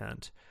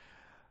content?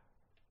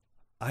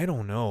 I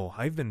don't know.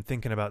 I've been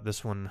thinking about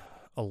this one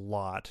a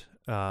lot.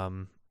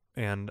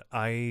 And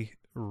I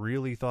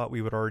really thought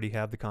we would already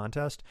have the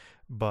contest,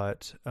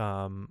 but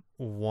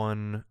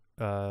one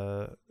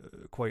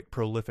quite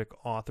prolific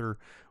author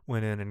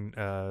went in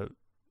and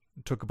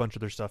took a bunch of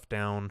their stuff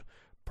down.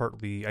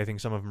 Partly, I think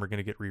some of them are going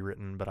to get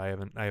rewritten, but I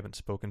haven't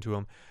spoken to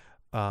them.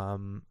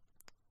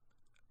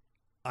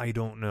 I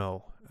don't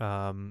know.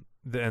 And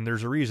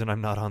there's a reason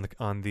I'm not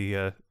on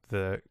the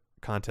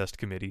contest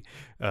committee.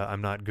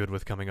 I'm not good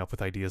with coming up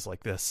with ideas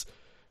like this.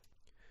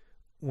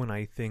 When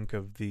I think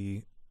of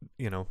the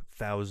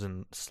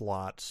 1,000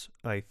 slots,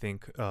 I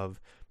think of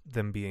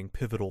them being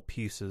pivotal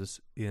pieces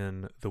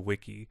in the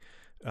wiki.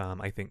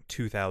 I think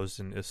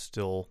 2,000 is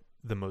still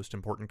the most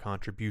important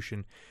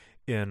contribution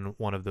in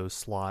one of those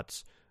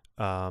slots.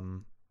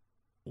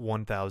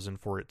 1,000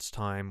 for its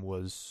time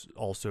was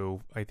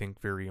also, I think,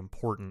 very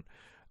important.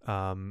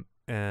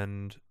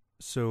 And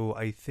so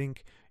I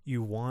think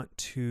you want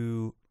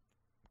to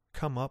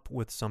come up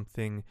with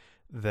something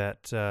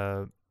that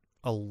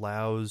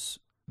allows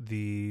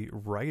the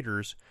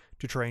writers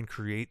to try and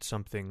create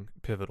something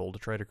pivotal, to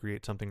try to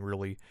create something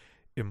really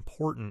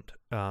important,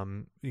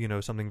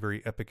 something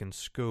very epic in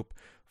scope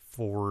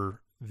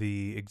for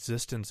the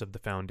existence of the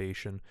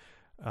Foundation.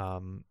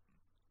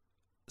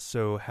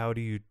 So how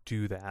do you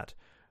do that?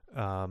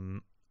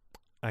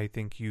 I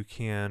think you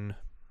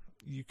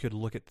could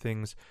look at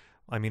things.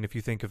 I mean, if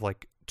you think of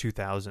like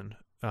 2000,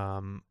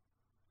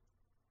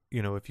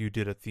 if you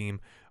did a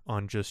theme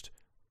on just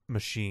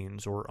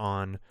machines or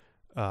on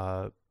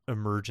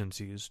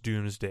emergencies,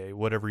 doomsday,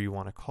 whatever you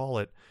want to call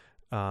it,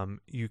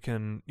 you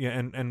can,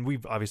 and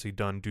we've obviously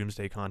done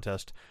doomsday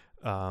contest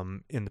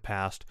in the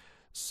past,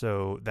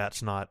 so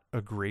that's not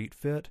a great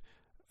fit,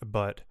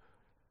 but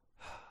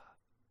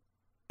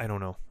I don't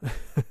know.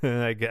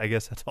 I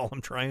guess that's all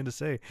I'm trying to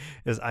say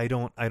is I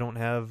don't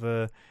have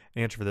an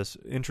answer for this.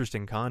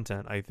 Interesting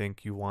content. I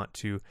think you want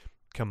to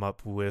come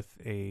up with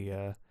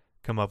a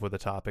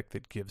topic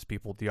that gives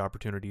people the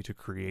opportunity to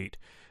create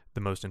the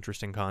most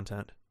interesting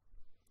content.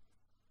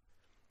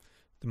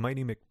 The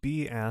Mighty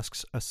McBee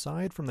asks,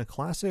 aside from the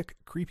classic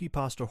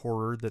creepypasta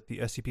horror that the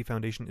SCP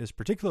Foundation is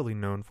particularly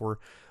known for,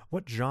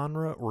 what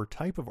genre or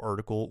type of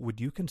article would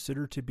you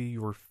consider to be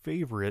your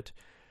favorite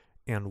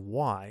and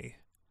why?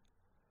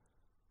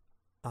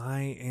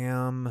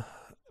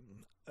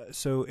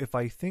 So if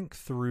I think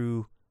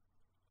through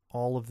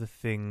all of the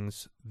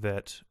things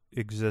that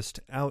exist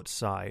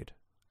outside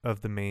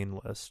of the main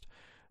list,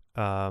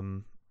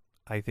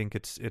 I think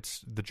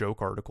it's the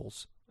joke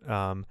articles,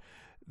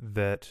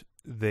 that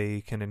they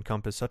can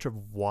encompass such a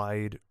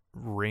wide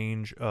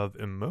range of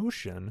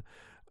emotion.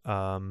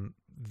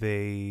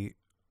 They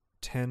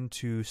tend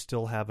to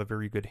still have a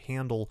very good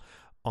handle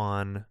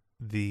on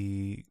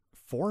the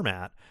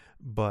format,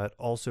 but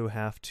also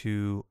have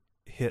to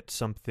hit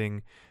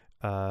something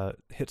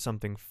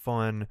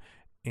fun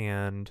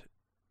and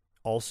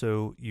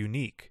also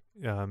unique.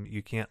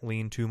 You can't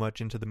lean too much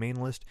into the main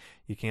list.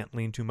 You can't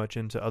lean too much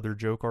into other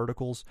joke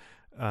articles.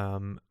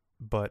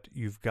 But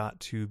you've got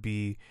to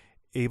be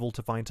able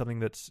to find something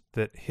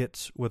that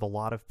hits with a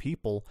lot of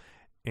people.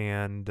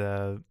 And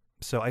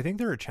so I think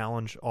they're a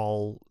challenge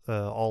all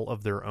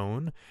of their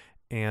own.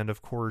 And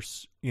of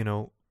course,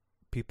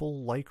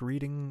 people like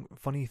reading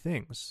funny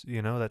things.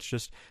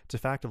 It's a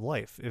fact of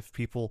life. If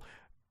people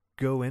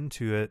go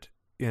into it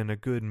in a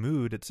good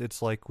mood,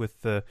 it's like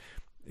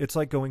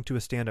going to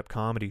a stand-up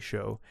comedy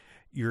show.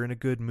 You're in a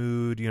good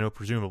mood,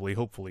 presumably,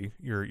 hopefully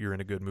you're in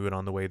a good mood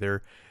on the way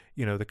there.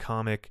 The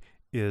comic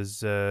is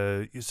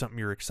something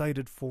you're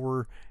excited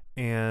for,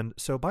 and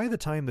so by the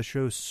time the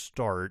show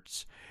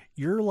starts,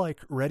 you're like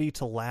ready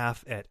to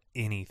laugh at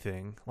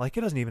anything. Like,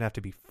 it doesn't even have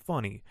to be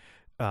funny.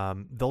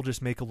 They'll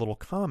just make a little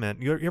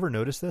comment. You ever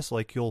notice this?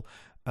 Like, you'll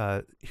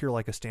hear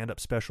like a stand-up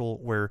special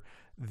where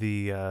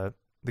the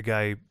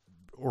guy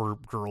or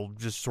girl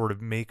just sort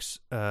of makes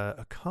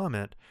a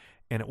comment,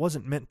 and it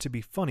wasn't meant to be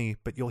funny,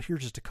 but you'll hear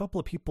just a couple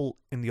of people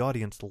in the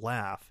audience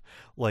laugh,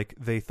 like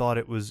they thought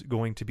it was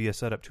going to be a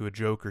setup to a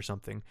joke or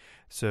something.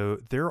 So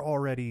they're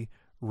already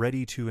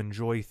ready to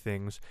enjoy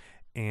things,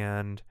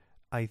 and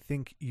I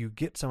think you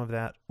get some of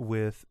that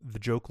with the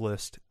joke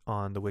list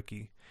on the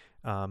wiki.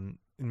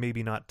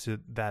 Maybe not to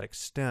that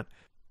extent,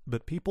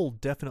 but people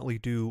definitely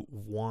do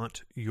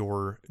want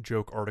your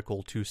joke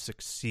article to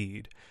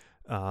succeed.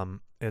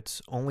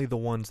 It's only the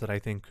ones that I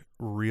think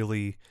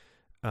really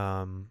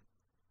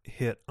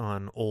hit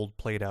on old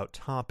played out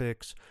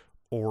topics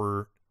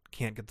or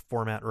can't get the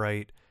format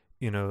right.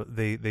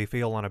 They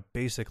fail on a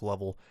basic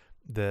level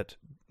that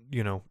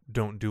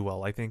don't do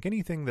well. I think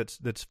anything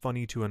that's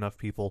funny to enough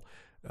people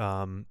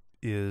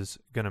is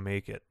gonna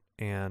make it,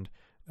 and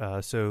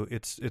so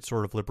it's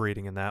sort of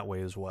liberating in that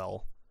way as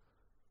well.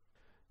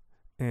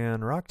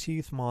 And Rock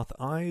Teeth Moth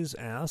Eyes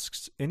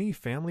asks, any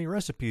family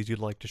recipes you'd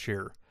like to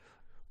share?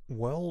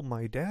 Well,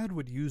 my dad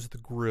would use the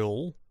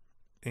grill,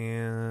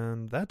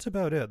 and that's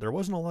about it. There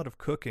wasn't a lot of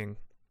cooking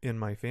in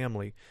my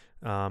family.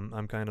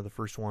 I'm kind of the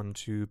first one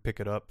to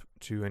pick it up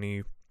to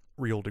any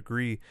real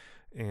degree,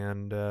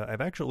 and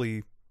I've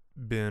actually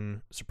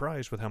been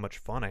surprised with how much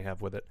fun I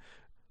have with it.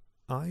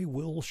 I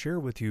will share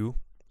with you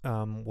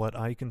what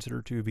I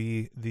consider to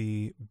be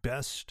the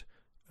best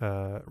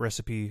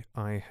recipe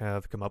I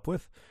have come up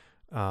with.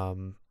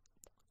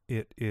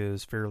 It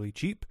is fairly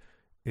cheap.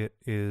 It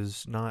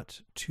is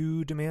not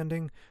too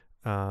demanding.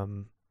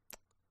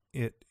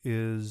 It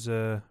is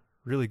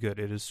really good.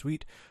 It is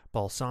sweet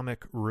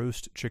balsamic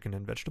roast chicken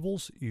and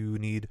vegetables. You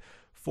need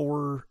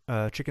 4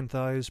 chicken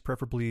thighs,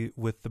 preferably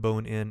with the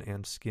bone in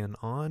and skin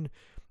on.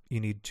 You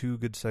need 2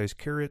 good-sized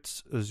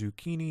carrots, a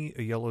zucchini,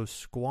 a yellow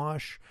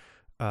squash,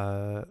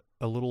 a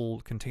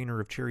little container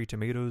of cherry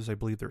tomatoes. I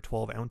believe they're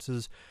 12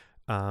 ounces.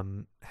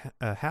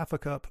 A half a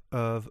cup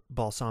of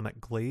balsamic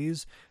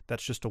glaze.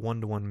 That's just a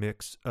 1-to-1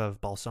 mix of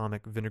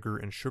balsamic vinegar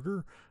and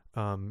sugar.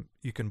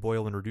 You can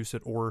boil and reduce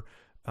it, or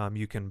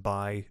you can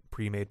buy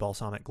pre-made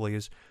balsamic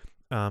glaze.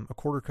 A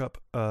 1/4 cup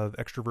of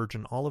extra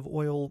virgin olive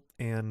oil,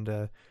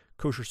 and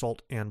kosher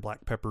salt and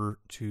black pepper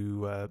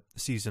to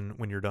season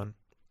when you're done.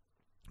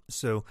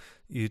 So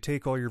you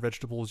take all your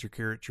vegetables, your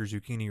carrots, your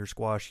zucchini, your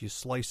squash, you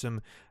slice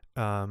them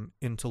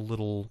into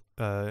little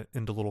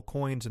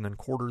coins, and then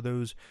quarter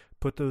those.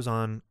 Put those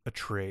on a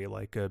tray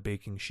like a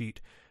baking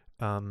sheet.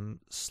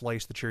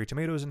 Slice the cherry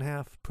tomatoes in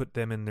half. Put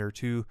them in there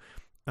too.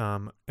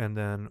 And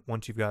then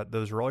once you've got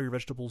those are all your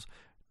vegetables,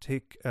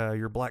 take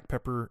your black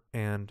pepper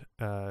and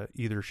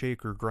either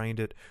shake or grind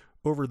it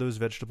over those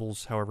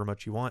vegetables however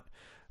much you want.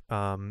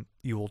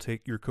 You will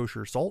take your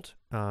kosher salt,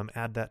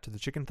 add that to the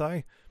chicken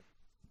thigh,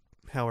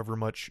 however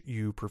much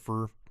you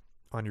prefer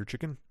on your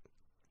chicken.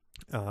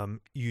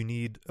 You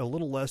need a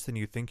little less than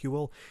you think you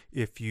will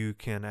if you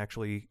can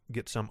actually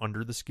get some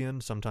under the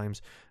skin.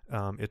 Sometimes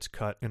it's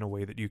cut in a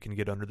way that you can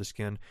get under the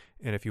skin,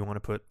 and if you want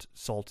to put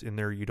salt in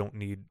there, you don't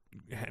need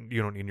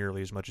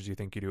nearly as much as you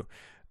think you do.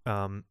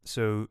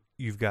 So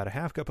you've got a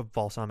half cup of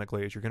balsamic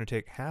glaze. You're going to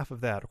take half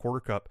of that, a quarter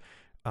cup,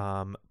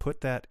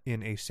 put that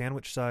in a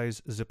sandwich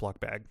size Ziploc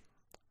bag,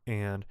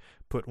 and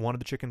put one of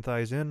the chicken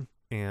thighs in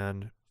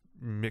and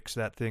mix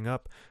that thing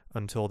up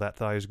until that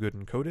thigh is good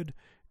and coated,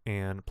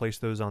 and place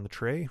those on the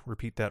tray.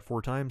 Repeat that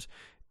 4 times,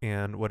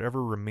 and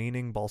whatever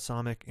remaining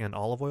balsamic and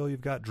olive oil you've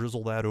got,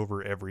 drizzle that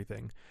over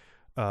everything.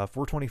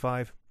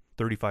 425,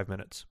 35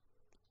 minutes.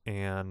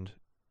 And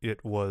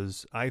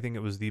I think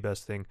it was the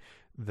best thing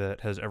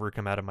that has ever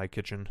come out of my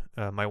kitchen.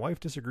 My wife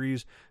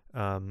disagrees.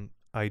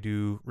 I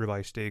do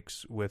ribeye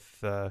steaks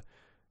with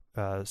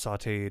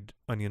sauteed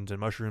onions and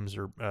mushrooms,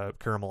 or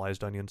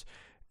caramelized onions,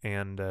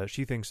 and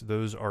she thinks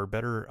those are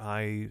better.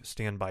 I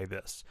stand by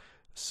this.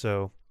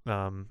 So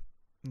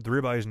the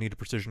ribeyes need a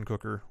precision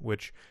cooker,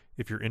 which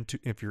if you're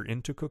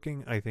into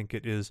cooking, I think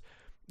it is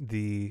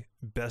the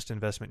best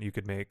investment you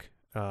could make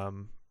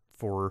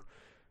for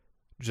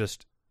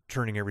just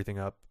turning everything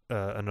up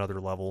another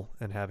level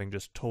and having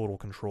just total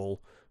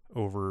control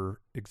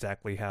over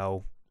exactly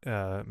how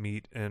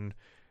meat and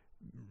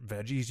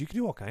veggies, you can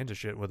do all kinds of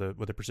shit with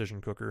a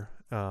precision cooker.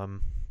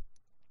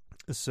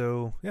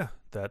 So yeah,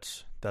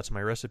 that's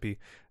my recipe.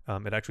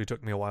 It actually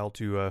took me a while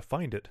to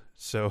find it,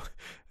 so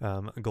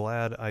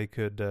glad I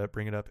could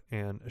bring it up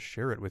and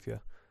share it with you.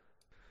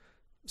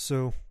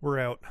 So we're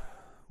out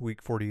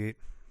week 48,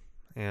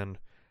 and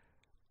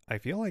I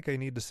feel like I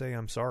need to say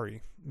I'm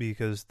sorry,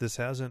 because this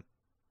hasn't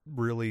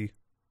really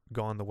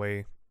gone the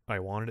way I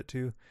wanted it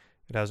to.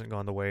 It hasn't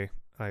gone the way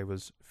I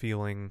was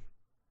feeling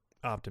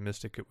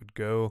optimistic it would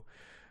go.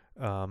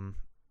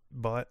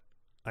 But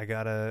I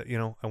gotta,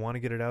 I want to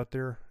get it out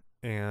there,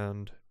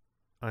 and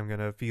I'm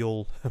gonna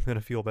feel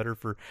better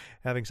for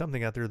having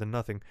something out there than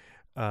nothing.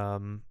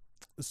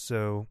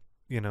 So,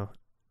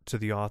 to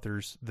the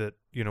authors that,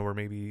 were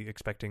maybe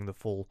expecting the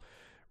full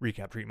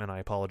recap treatment, I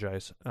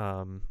apologize.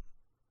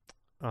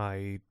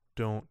 I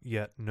don't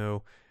yet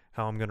know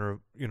how I'm gonna,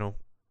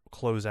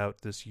 close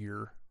out this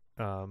year.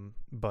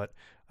 But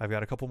I've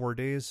got a couple more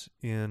days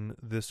in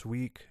this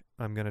week.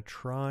 I'm gonna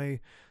try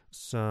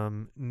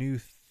some new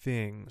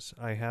things.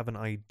 I have an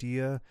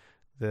idea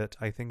that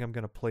I think I'm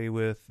going to play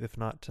with, if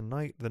not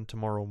tonight, then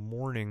tomorrow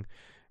morning,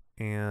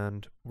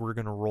 and we're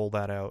going to roll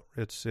that out.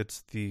 It's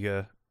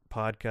the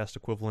podcast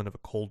equivalent of a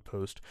cold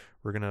post.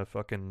 We're going to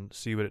fucking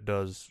see what it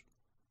does,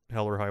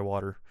 hell or high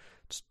water.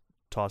 Just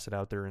toss it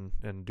out there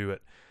and do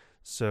it.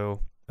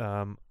 So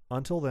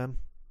until then,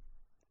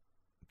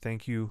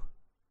 thank you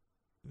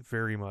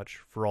very much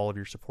for all of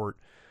your support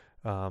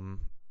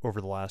over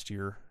the last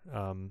year.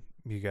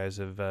 You guys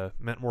have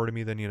meant more to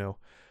me than you know.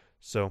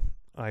 So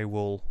I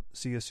will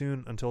see you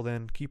soon. Until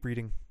then, keep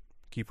reading,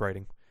 keep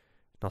writing,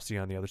 and I'll see you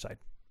on the other side.